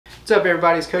What's up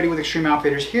everybody, it's Cody with Extreme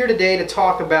Outfitters here today to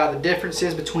talk about the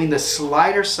differences between the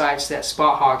slider sights that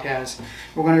Spot Hogg has.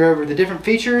 We're going to go over the different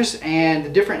features and the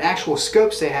different actual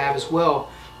scopes they have as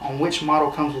well on which model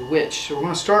comes with which. So we're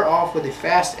going to start off with the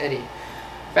Fast Eddie.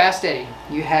 Fast Eddie,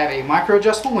 you have a micro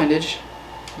adjustable windage.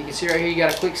 You can see right here you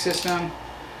got a click system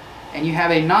and you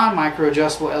have a non-micro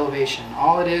adjustable elevation.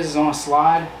 All it is on a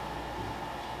slide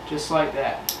just like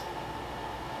that.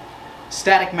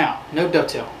 Static mount, no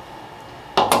dovetail.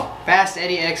 Fast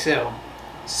Eddie XL,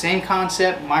 same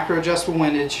concept, micro adjustable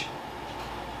windage.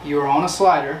 You are on a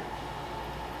slider,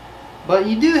 but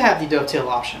you do have the dovetail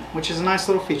option, which is a nice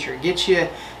little feature. It gets you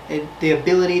the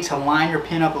ability to line your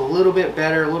pin up a little bit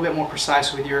better, a little bit more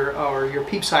precise with your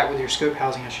peep sight with your scope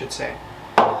housing, I should say.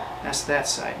 That's that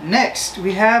sight. Next,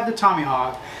 we have the Tommy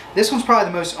Hogg. This one's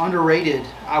probably the most underrated,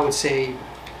 I would say,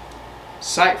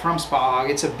 sight from Spot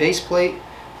Hogg. It's a base plate,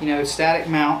 you know, static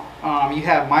mount. You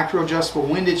have micro adjustable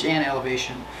windage and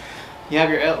elevation. You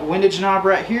have your windage knob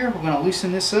right here. We're going to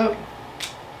loosen this up.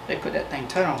 They put that thing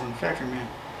tight on from the factory, man.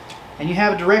 And you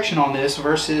have a direction on this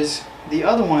versus the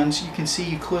other ones. You can see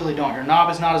you clearly don't. Your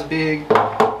knob is not as big.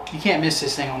 You can't miss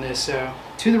this thing on this. So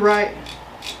to the right,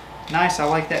 nice. I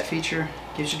like that feature.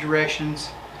 Gives you directions.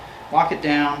 Lock it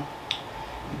down.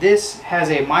 This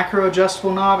has a micro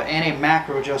adjustable knob and a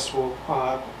macro adjustable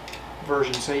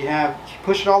version. So you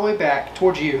push it all the way back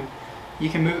towards you. You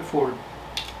can move it forward.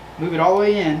 Move it all the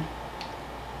way in.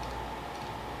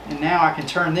 And now I can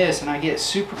turn this and I get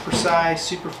super precise,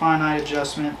 super finite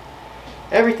adjustment.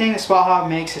 Everything that Spot Hogg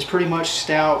makes is pretty much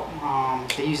stout.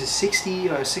 They use a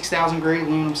 6,000 grade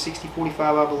aluminum,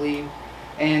 6045 I believe.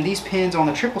 And these pins on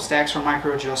the triple stacks are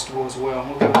micro adjustable as well.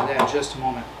 We'll go into that in just a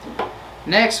moment.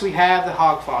 Next we have the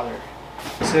Hogg Father.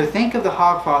 So think of the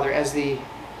Hogg Father as the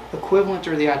equivalent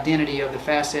or the identity of the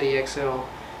Fast Eddie XL,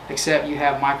 except you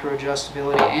have micro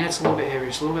adjustability and it's a little bit heavier,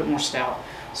 it's a little bit more stout.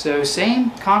 So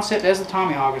same concept as the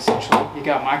Tommy Hogg essentially. You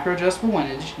got micro adjustable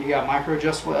windage, you got micro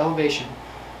adjustable elevation,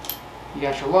 you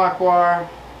got your lock bar,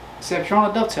 except you're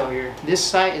on a dovetail here. This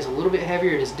sight is a little bit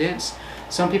heavier, it is dense.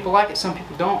 Some people like it, some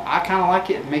people don't. I kind of like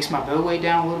it. It makes my bow weight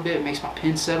down a little bit, it makes my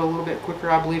pin settle a little bit quicker,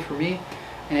 I believe, for me,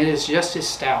 and it is just as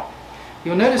stout.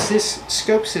 You'll notice this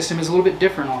scope system is a little bit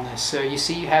different on this. So you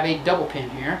see you have a double pin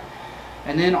here,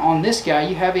 and then on this guy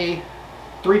you have a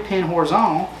 3-pin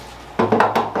horizontal,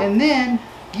 and then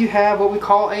you have what we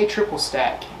call a triple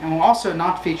stack. And also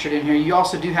not featured in here, you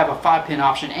also do have a 5-pin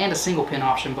option and a single pin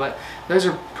option, but those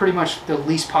are pretty much the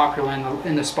least popular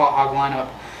in the Spot Hogg lineup.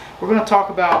 We're going to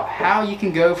talk about how you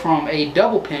can go from a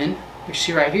double pin, which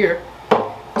you see right here,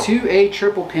 to a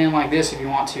triple pin like this if you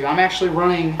want to. I'm actually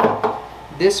running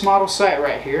this model sight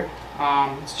right here.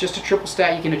 It's just a triple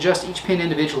stack. You can adjust each pin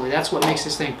individually. That's what makes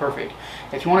this thing perfect.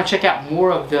 If you want to check out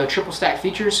more of the triple stack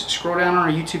features, scroll down on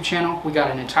our YouTube channel. We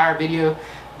got an entire video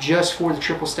just for the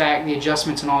triple stack, the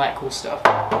adjustments and all that cool stuff.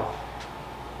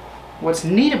 What's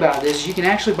neat about this is you can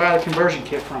actually buy the conversion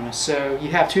kit from us. So you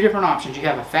have two different options. You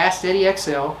have a Fast Eddie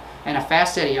XL and a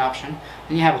Fast Eddie option.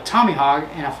 Then you have a Tommy Hogg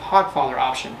and a Hogg Father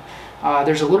option.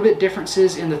 There's a little bit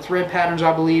differences in the thread patterns,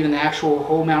 I believe, in the actual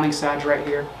hole mounting sides right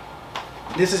here.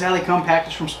 This is how they come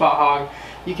packaged from Spot Hogg.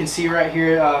 You can see right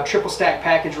here, triple stack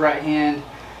package right hand.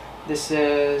 This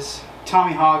says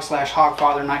Tommy Hogg / Hogg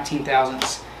Father 19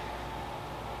 thousandths.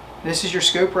 This is your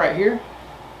scope right here.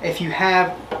 If you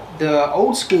have the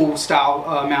old school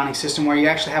style mounting system where you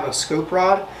actually have a scope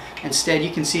rod, instead you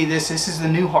can see this is the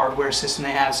new hardware system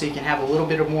they have, so you can have a little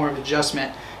bit more of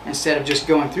adjustment instead of just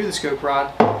going through the scope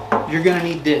rod. You're going to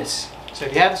need this. So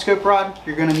if you have the scope rod,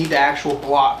 you're going to need the actual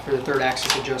block for the third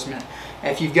axis adjustment.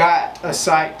 If you've got a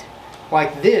sight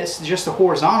like this, just the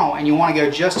horizontal, and you want to go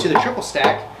just to the triple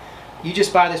stack, you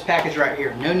just buy this package right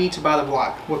here. No need to buy the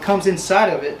block. What comes inside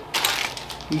of it,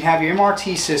 you have your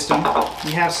MRT system,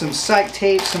 you have some sight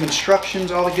tape, some instructions,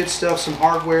 all the good stuff, some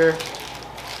hardware.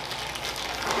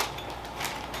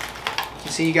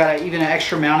 You see you got even an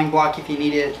extra mounting block if you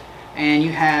need it, and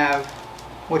you have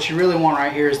what you really want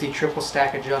right here is the triple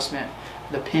stack adjustment.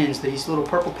 The pins, these little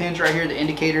purple pins right here, the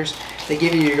indicators, they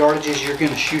give you your yardages you're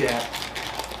going to shoot at.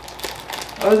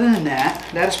 Other than that,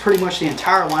 that is pretty much the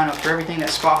entire lineup for everything that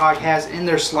Spot Hogg has in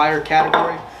their slider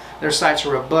category. Their sights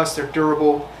are robust, they're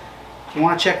durable. If you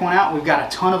want to check one out, we've got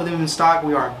a ton of them in stock.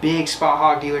 We are a big Spot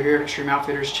Hogg dealer here at Extreme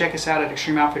Outfitters. Check us out at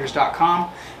extremeoutfitters.com,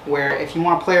 where if you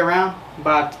want to play around,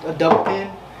 buy a double pin,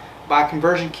 buy a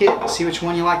conversion kit, see which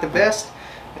one you like the best.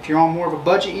 If you're on more of a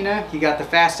budget, you know, you got the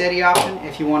Fast Eddie option.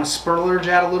 If you want to splurge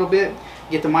out a little bit,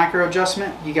 get the micro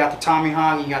adjustment, you got the Tommy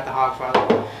Hogg, you got the Hogg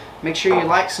Father. Make sure you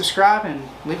like, subscribe, and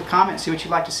leave a comment, see what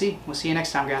you'd like to see. We'll see you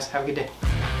next time, guys. Have a good day.